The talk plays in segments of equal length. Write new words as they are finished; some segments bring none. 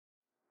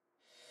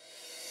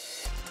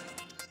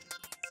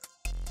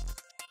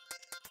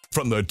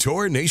From the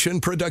Tour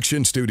Nation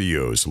Production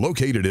Studios,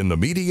 located in the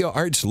Media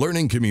Arts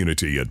Learning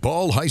Community at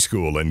Ball High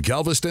School in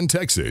Galveston,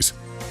 Texas.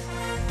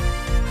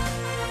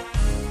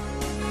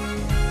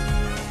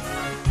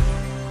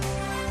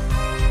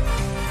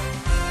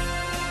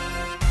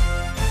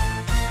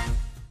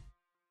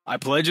 I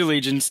pledge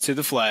allegiance to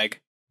the flag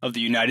of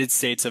the United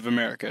States of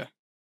America,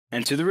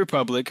 and to the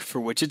republic for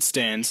which it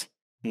stands,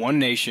 one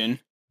nation,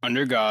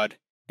 under God,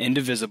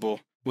 indivisible,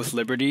 with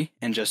liberty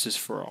and justice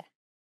for all.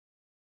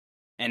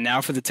 And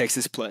now for the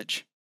Texas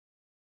Pledge.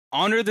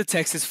 Honor the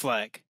Texas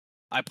flag.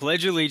 I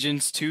pledge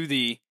allegiance to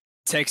the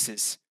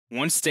Texas,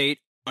 one state,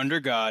 under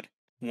God,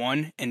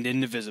 one and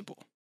indivisible.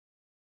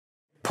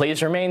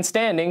 Please remain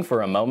standing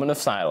for a moment of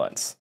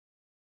silence.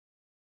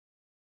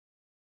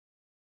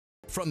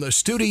 From the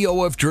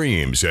Studio of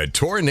Dreams at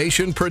Tour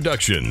Nation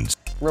Productions.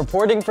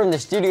 Reporting from the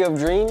Studio of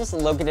Dreams,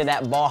 located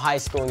at Ball High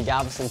School in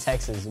Galveston,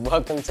 Texas.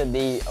 Welcome to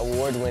the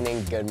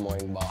award-winning Good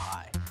Morning Ball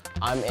High.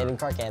 I'm Aiden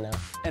Carcano.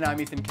 And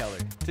I'm Ethan Keller.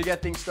 To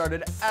get things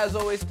started, as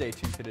always, stay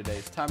tuned to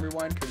today's Time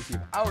Rewind, courtesy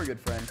of our good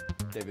friend,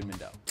 David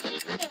Mindell.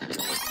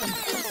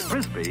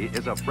 Frisbee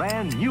is a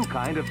brand new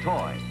kind of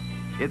toy.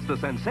 It's the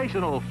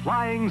sensational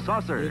flying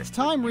saucer. It's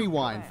Time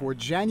Rewind for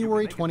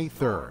January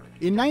 23rd.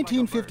 In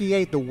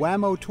 1958, the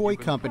Wham-O Toy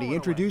Company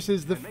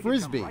introduces the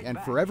Frisbee and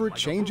forever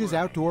changes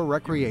outdoor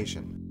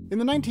recreation. In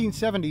the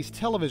 1970s,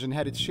 television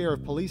had its share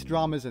of police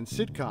dramas and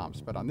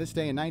sitcoms, but on this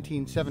day in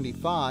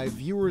 1975,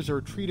 viewers are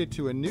treated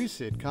to a new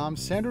sitcom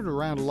centered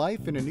around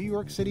life in a New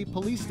York City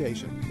police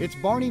station. It's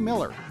Barney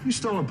Miller. You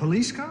stole a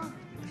police car?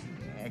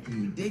 Yeah,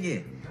 can you dig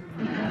it?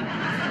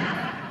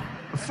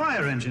 A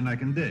fire engine I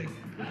can dig.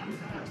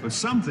 But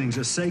some things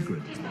are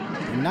sacred.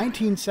 In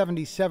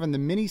 1977, the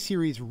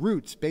miniseries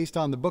Roots, based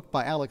on the book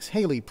by Alex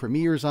Haley,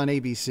 premieres on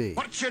ABC.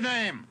 What's your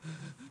name?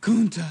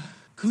 Kunta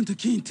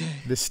Kinte.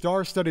 The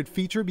star-studded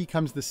feature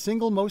becomes the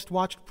single most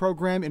watched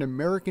program in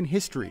American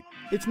history.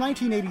 It's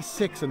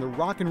 1986 and the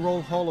Rock and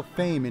Roll Hall of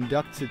Fame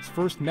inducts its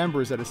first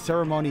members at a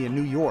ceremony in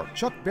New York.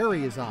 Chuck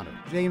Berry is honored,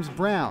 James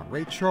Brown,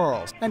 Ray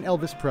Charles, and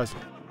Elvis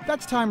Presley.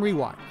 That's Time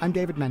Rewind. I'm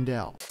David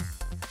Mandel.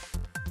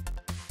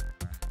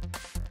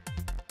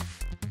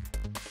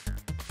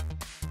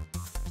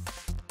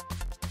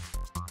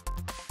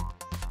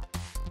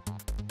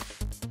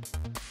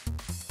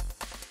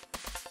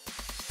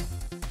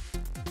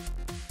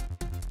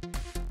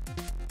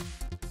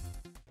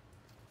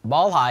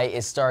 Ball High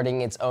is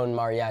starting its own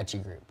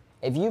mariachi group.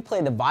 If you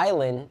play the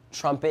violin,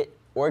 trumpet,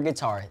 or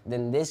guitar,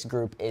 then this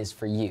group is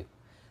for you.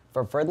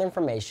 For further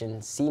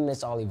information, see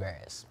Miss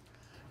Olivares.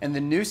 And the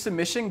new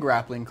Submission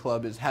Grappling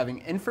Club is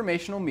having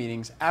informational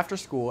meetings after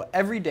school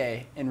every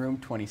day in room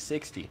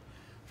 2060.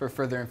 For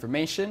further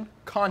information,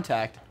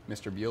 contact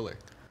Mr. Bueller.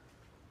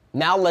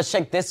 Now let's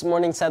check this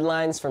morning's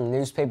headlines from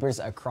newspapers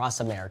across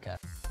America.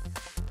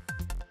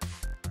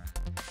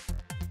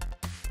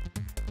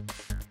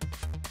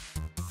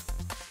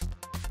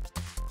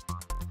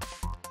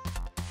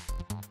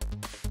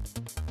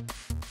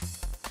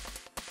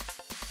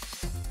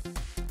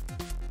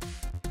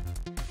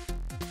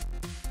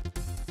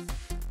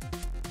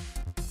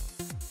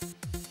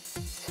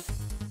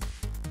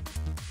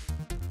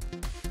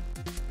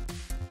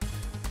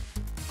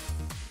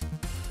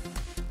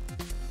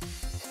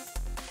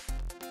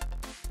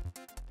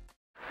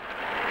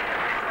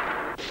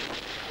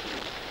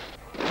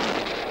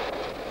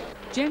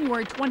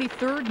 January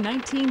 23,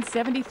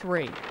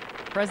 1973.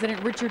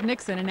 President Richard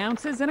Nixon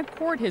announces an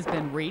accord has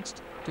been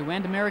reached to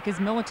end America's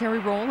military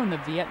role in the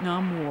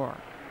Vietnam War.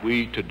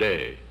 We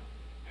today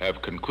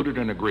have concluded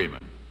an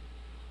agreement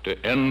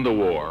to end the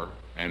war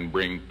and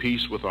bring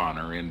peace with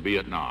honor in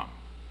Vietnam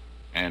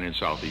and in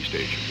Southeast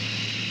Asia.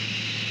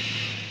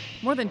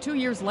 More than 2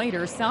 years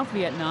later, South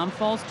Vietnam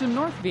falls to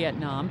North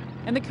Vietnam,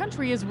 and the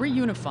country is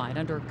reunified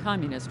under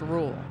communist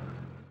rule.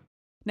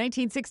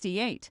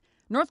 1968.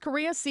 North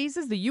Korea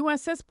seizes the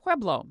USS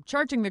Pueblo,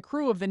 charging the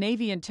crew of the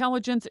Navy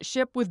intelligence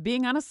ship with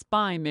being on a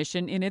spy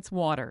mission in its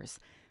waters.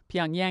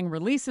 Pyongyang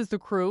releases the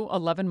crew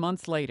 11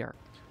 months later.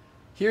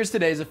 Here's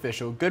today's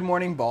official Good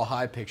Morning Ball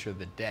High picture of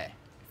the day.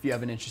 If you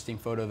have an interesting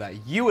photo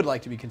that you would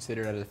like to be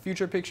considered as a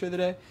future picture of the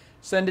day,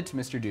 send it to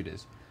Mr.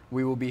 Dudas.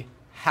 We will be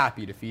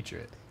happy to feature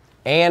it.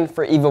 And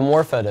for even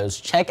more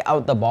photos, check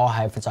out the Ball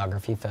High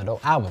Photography photo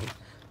album.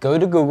 Go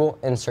to Google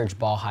and search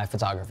Ball High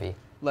Photography.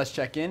 Let's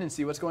check in and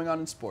see what's going on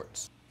in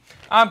sports.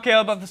 I'm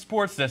Caleb of the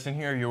Sports Desk, and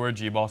here are your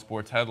G-Ball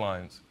Sports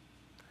headlines.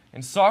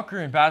 In soccer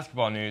and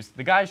basketball news,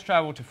 the guys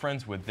travel to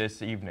Friendswood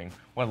this evening,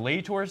 while the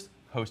Lady Tours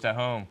host at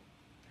home.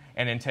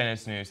 And in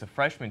tennis news, the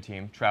freshman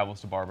team travels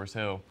to Barbers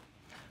Hill.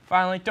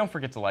 Finally, don't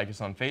forget to like us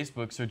on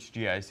Facebook, search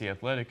GIC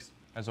Athletics.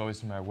 As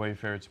always, my way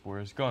favorite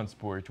sports, go on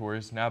Sporty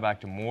Tours. Now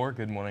back to more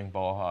Good Morning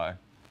Ball High.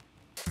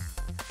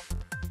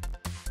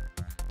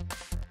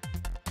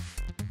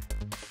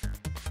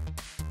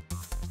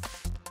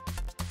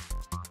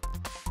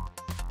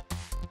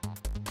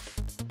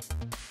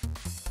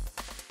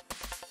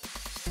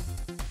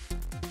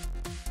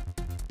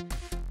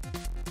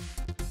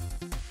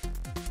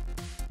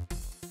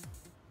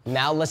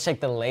 Now let's check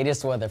the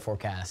latest weather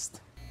forecast.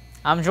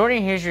 I'm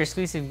Jordan. Here's your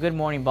exclusive Good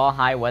Morning Ball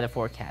High weather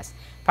forecast,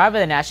 provided by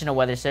the National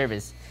Weather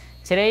Service.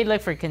 Today,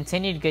 look for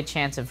continued good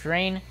chance of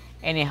rain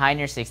and a high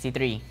near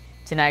 63.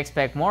 Tonight,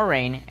 expect more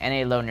rain and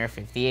a low near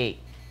 58.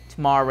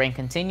 Tomorrow, rain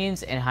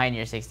continues and high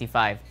near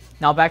 65.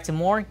 Now back to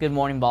more Good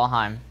Morning Ball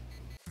High.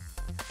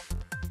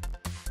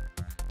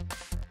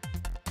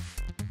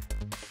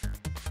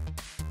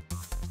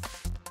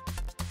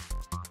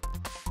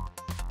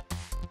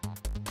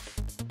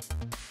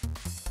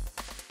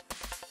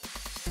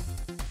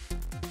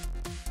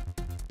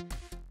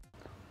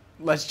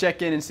 Let's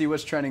check in and see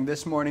what's trending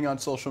this morning on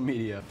social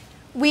media.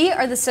 We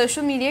are the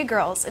Social Media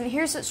Girls, and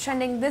here's what's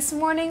trending this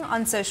morning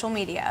on social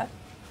media.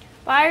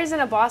 Buyers in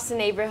a Boston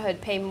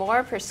neighborhood pay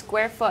more per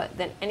square foot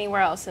than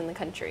anywhere else in the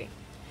country.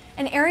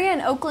 An area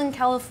in Oakland,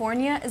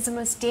 California is the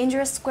most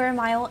dangerous square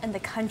mile in the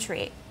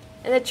country.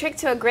 And the trick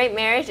to a great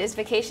marriage is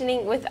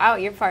vacationing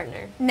without your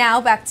partner. Now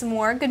back to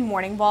more Good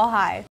Morning Ball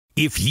High.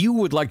 If you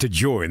would like to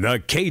join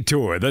the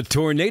K-Tour, the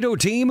Tornado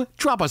team,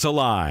 drop us a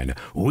line.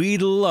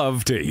 We'd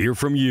love to hear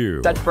from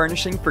you. Set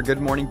furnishing for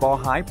Good Morning Ball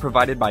High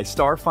provided by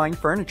Star Fine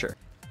Furniture.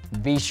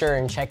 Be sure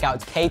and check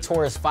out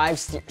K-Tour's 5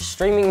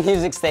 streaming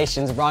music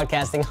stations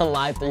broadcasting on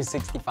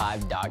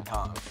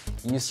live365.com.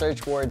 Use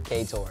search word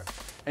K-Tour.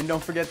 And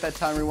don't forget that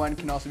Time Rewind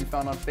can also be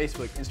found on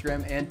Facebook,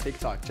 Instagram, and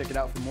TikTok. Check it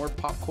out for more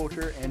pop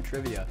culture and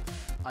trivia.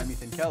 I'm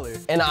Ethan Keller.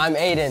 And I'm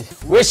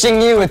Aiden.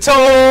 Wishing you a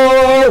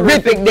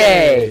terrific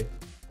day.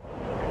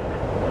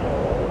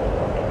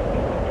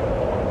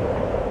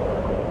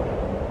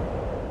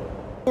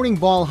 Morning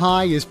Ball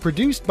High is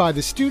produced by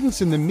the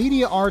students in the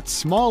Media Arts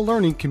Small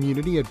Learning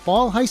Community at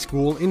Ball High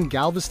School in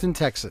Galveston,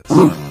 Texas.